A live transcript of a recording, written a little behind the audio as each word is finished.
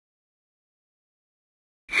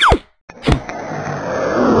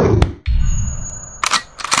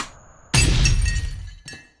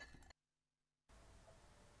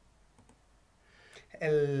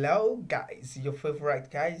Hello guys, your favorite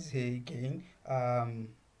guys here again.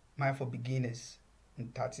 Mind for beginners.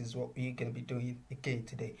 And that is what we're gonna be doing again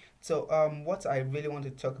today. So what I really want to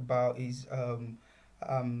talk about is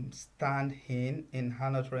standIn in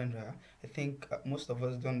Arnold render. I think most of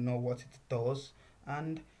us don't know what it does,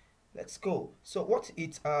 and let's go. So what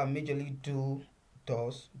it majorly do,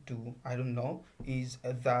 I don't know, is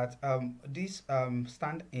that this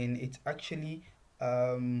standIn, it actually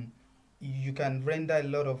you can render a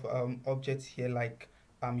lot of objects here, like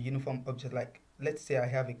uniform objects. Like, let's say I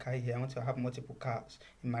have a car here, I want to have multiple cars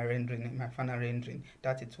in my rendering, in my final rendering.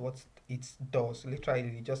 That is what it does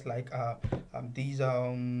literally, just like these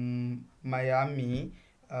Miami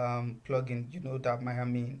plugin. You know that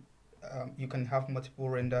Miami, you can have multiple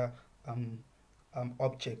render um,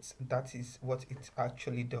 objects. That is what it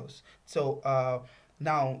actually does. So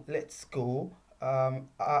now let's go.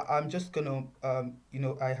 I'm just gonna I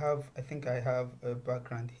think I have a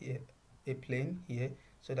background here, a plane here,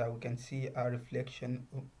 so that we can see a reflection,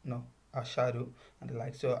 no, a shadow and the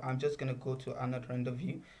like. So I'm just gonna go to another render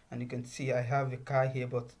view, and you can see I have a car here,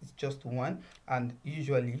 but it's just one. And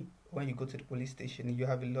usually when you go to the police station, you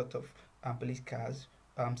have a lot of police cars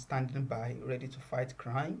standing by, ready to fight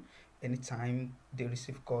crime anytime they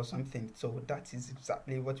receive call or something. So that is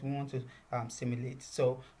exactly what we want to simulate.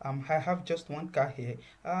 So I have just one car here.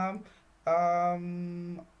 Um,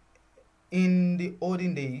 in the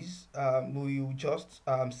olden days, we will just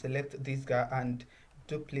select this guy and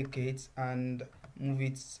duplicate and move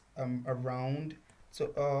it around.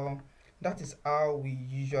 So that is how we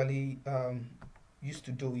usually used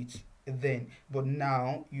to do it then. But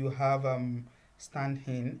now you have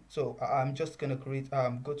standIn. So I'm just gonna create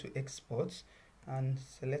go to export and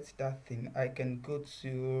select that thing. I can go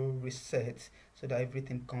to reset so that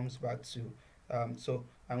everything comes back to so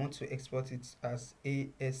I want to export it as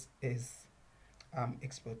ASS,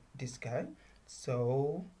 export this guy.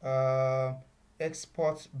 So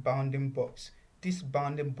export bounding box. This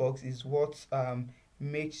bounding box is what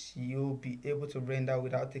makes you be able to render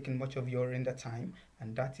without taking much of your render time,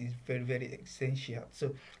 and that is very essential.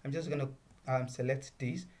 So I'm just gonna select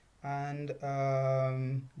this, and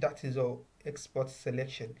that is all. Export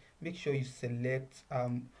selection. Make sure you select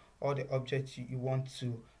all the objects you want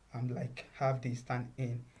to like have the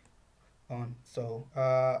standIn on. So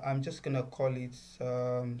I'm just gonna call it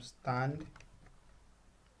stand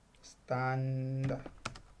stand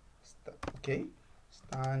okay,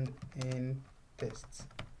 standIn test.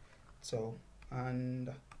 So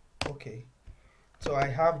and okay, so I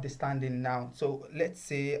have the standIn now. So let's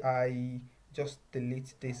say I just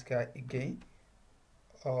delete this guy again,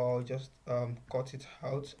 or just cut it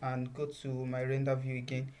out and go to my render view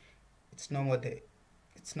again. It's no more there.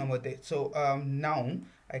 It's no more there. So now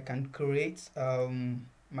I can create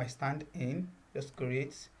my standIn. Just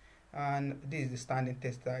create, and this is the standIn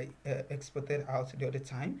test that I exported out the other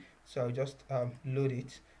time. So I'll just load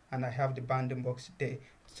it, and I have the bounding box there.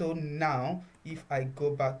 So now if I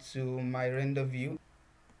go back to my render view,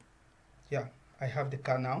 yeah, I have the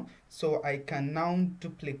car now. So I can now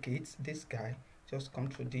duplicate this guy. Just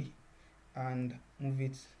Ctrl D and move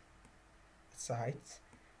it aside.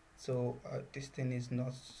 So this thing is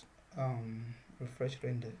not refresh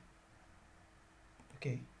render.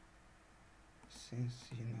 Okay, since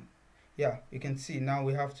yeah, you can see now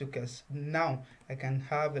we have two cars. Now I can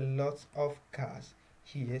have a lot of cars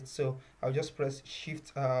here. So I'll just press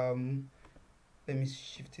shift, let me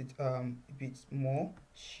shift it a bit more,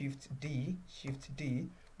 shift D,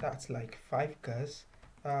 that's like 5 cars.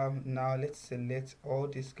 Now let's select all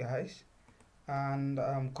these guys and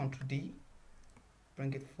Ctrl D,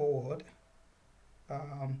 bring it forward.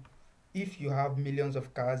 If you have millions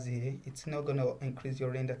of cars here, it's not gonna increase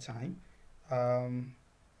your render time.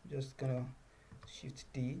 Just gonna shift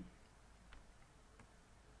D,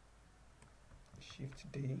 shift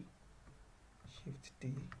D, shift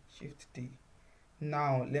D, shift D.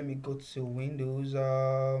 Now let me go to Windows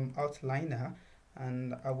outliner,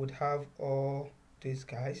 and I would have all these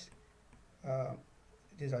guys.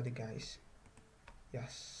 These are the guys.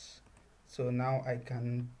 Yes. So now I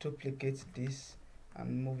can duplicate this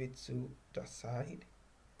and move it to the side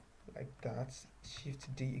like that.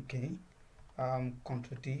 Shift D again,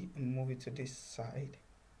 Ctrl D, and move it to this side.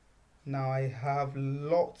 Now I have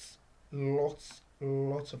lots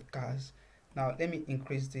of cars. Now let me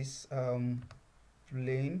increase this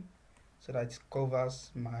plane so that it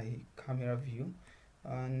covers my camera view,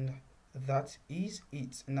 and that is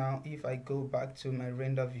it. Now if I go back to my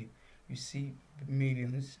render view, you see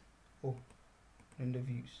millions. Oh, render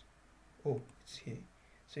views. Oh, it's here.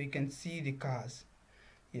 So you can see the cars.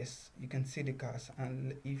 Yes, you can see the cars.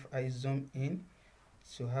 And if I zoom in,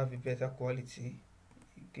 to have a better quality.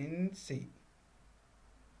 You can see.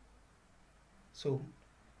 So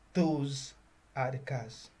those are the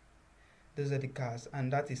cars. Those are the cars,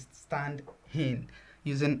 and that is standIn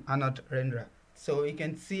using Arnold renderer. So you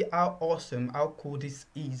can see how awesome, how cool this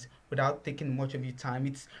is without taking much of your time.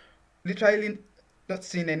 It's literally not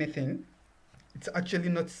seeing anything. It's actually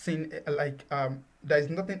not seeing like there is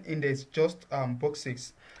nothing in there. It's just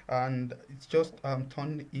boxes, and it's just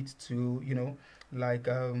turned it to, you know, like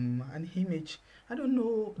an image. I don't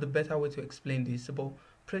know the better way to explain this, but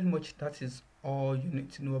pretty much that is all you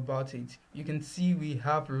need to know about it. You can see we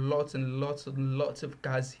have lots and lots and lots of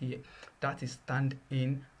cars here. That is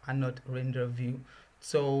standIn and not render view.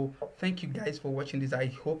 So thank you guys for watching this. I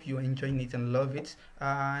hope you're enjoying it and love it,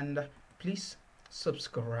 and please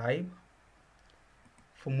subscribe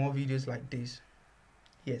for more videos like this.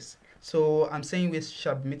 Yes, so I'm saying we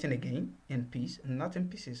shall be meeting again in peace, not in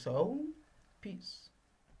pieces. So peace.